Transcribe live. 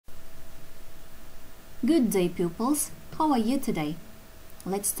Good day, pupils. How are you today?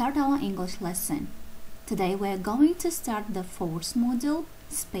 Let's start our English lesson. Today we are going to start the fourth module,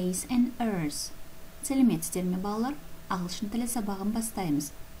 Space and Earth. Сәлеметсіздер ме, балалар? Ағылшын тілі сабағын бастаймыз.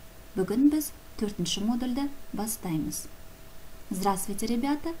 Бүгін біз 4-ші модульді бастаймыз. Здравствуйте,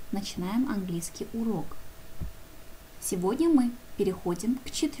 ребята! Начинаем английский урок. Сегодня мы переходим к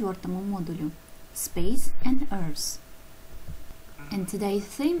 4-му модулю, Space and Earth. And today's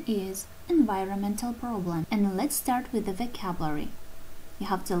theme is environmental problem. And let's start with the vocabulary. You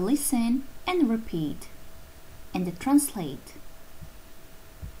have to listen and repeat and translate.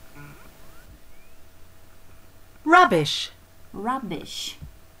 Rubbish. Rubbish.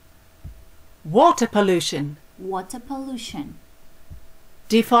 Water pollution. Water pollution.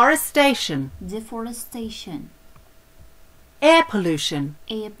 Deforestation. Deforestation. Air pollution.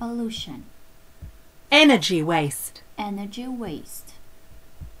 Air pollution. Energy waste. Energy waste.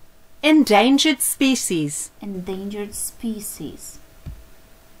 Endangered species. Endangered species.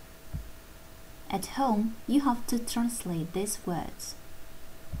 At home, you have to translate these words.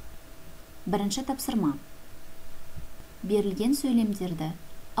 Бірінші тапсырма. Берілген сөйлемдерді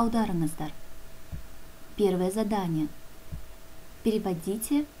аударыңыздар. Первое задание.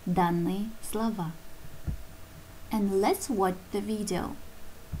 Переводите данные слова. And let's watch the video.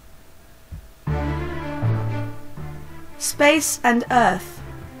 Space and Earth.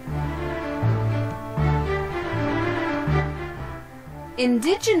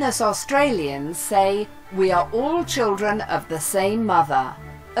 Indigenous Australians say we are all children of the same mother,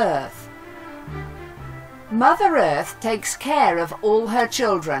 Earth. Mother Earth takes care of all her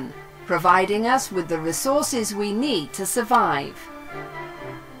children, providing us with the resources we need to survive.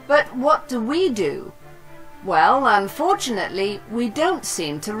 But what do we do? Well, unfortunately, we don't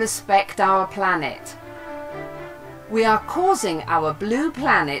seem to respect our planet. We are causing our blue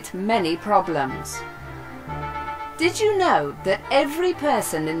planet many problems. Did you know that every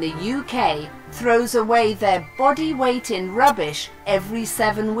person in the UK throws away their body weight in rubbish every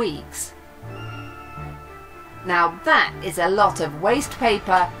 7 weeks? Now that is a lot of waste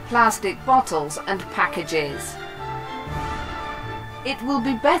paper, plastic bottles and packages. It will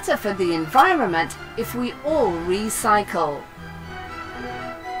be better for the environment if we all recycle.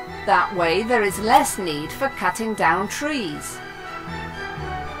 That way there is less need for cutting down trees.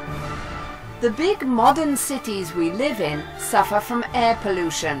 The big modern cities we live in suffer from air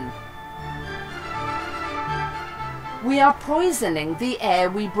pollution. We are poisoning the air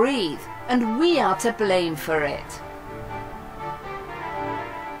we breathe, and we are to blame for it.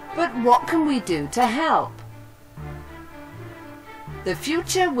 But what can we do to help? The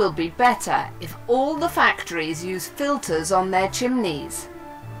future will be better if all the factories use filters on their chimneys.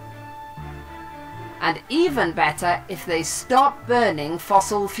 And even better if they stop burning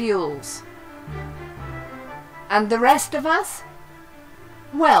fossil fuels. And the rest of us?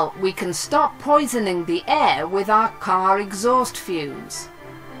 Well, we can stop poisoning the air with our car exhaust fumes.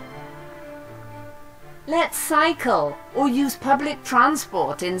 Let's cycle or use public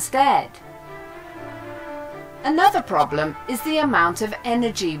transport instead. Another problem is the amount of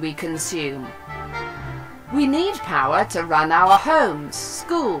energy we consume. We need power to run our homes,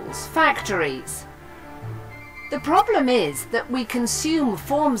 schools, factories. The problem is that we consume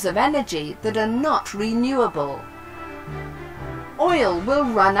forms of energy that are not renewable. Oil will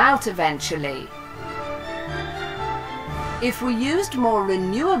run out eventually. If we used more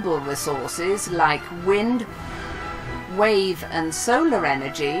renewable resources like wind, wave and solar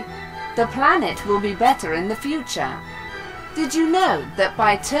energy, the planet will be better in the future. Did you know that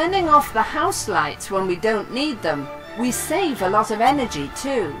by turning off the house lights when we don't need them, we save a lot of energy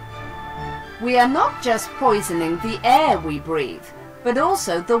too? We are not just poisoning the air we breathe, but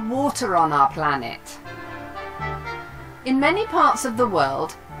also the water on our planet. In many parts of the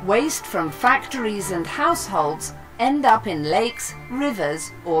world, waste from factories and households end up in lakes, rivers,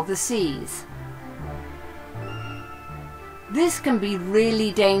 or the seas. This can be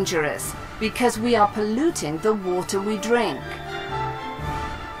really dangerous because we are polluting the water we drink.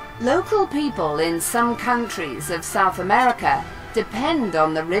 Local people in some countries of South America depend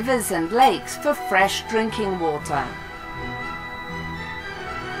on the rivers and lakes for fresh drinking water.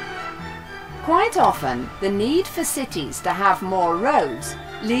 Quite often, the need for cities to have more roads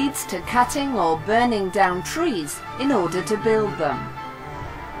leads to cutting or burning down trees in order to build them.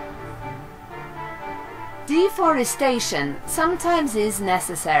 Deforestation sometimes is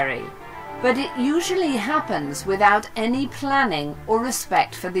necessary, but it usually happens without any planning or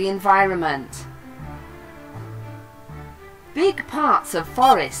respect for the environment. Big parts of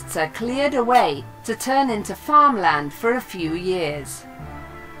forests are cleared away to turn into farmland for a few years.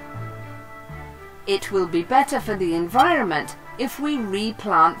 It will be better for the environment if we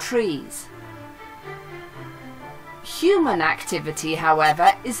replant trees. Human activity,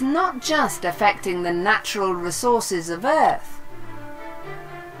 however, is not just affecting the natural resources of Earth.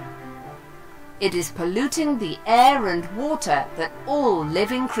 It is polluting the air and water that all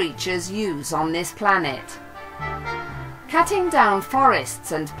living creatures use on this planet. Cutting down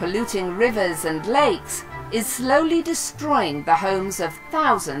forests and polluting rivers and lakes is slowly destroying the homes of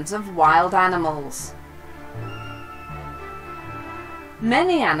thousands of wild animals.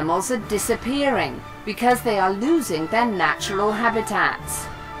 Many animals are disappearing because they are losing their natural habitats.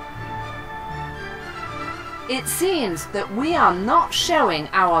 It seems that we are not showing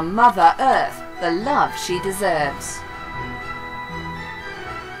our Mother Earth the love she deserves.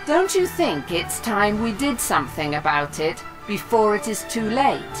 Don't you think it's time we did something about it before it is too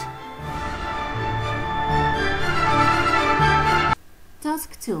late?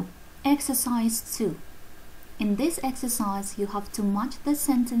 Task 2. Exercise 2. In this exercise, you have to match the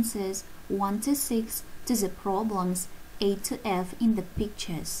sentences 1 to 6 to the problems A to F in the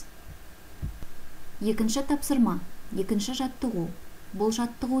pictures. Екінші тапсырма, екінші жаттығу. Бұл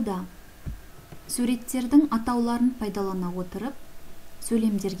жаттығуда суреттердің атауларын пайдалана отырып,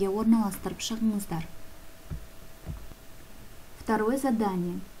 сөйлемдерге орналастырып шығыңыздар. Второе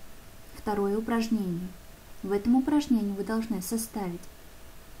задание. Второе упражнение. В этом упражнении вы должны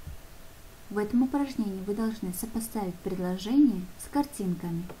сопоставить предложения с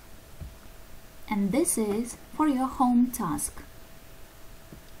картинками. And this is for your home task.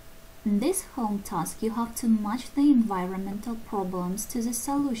 In this home task, you have to match the environmental problems to the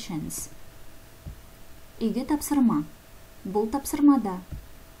solutions. Үйге тапсырма. Бұл тапсырмада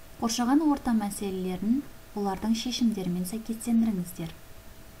қоршаған орта мәселелерін олардың шешімдерімен сәйкестендіріңіздер.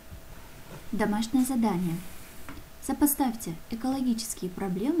 Домашнее задание. Сопоставьте экологические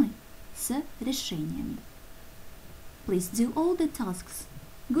проблемы с решениями. Please do all the tasks.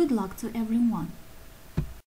 Good luck to everyone.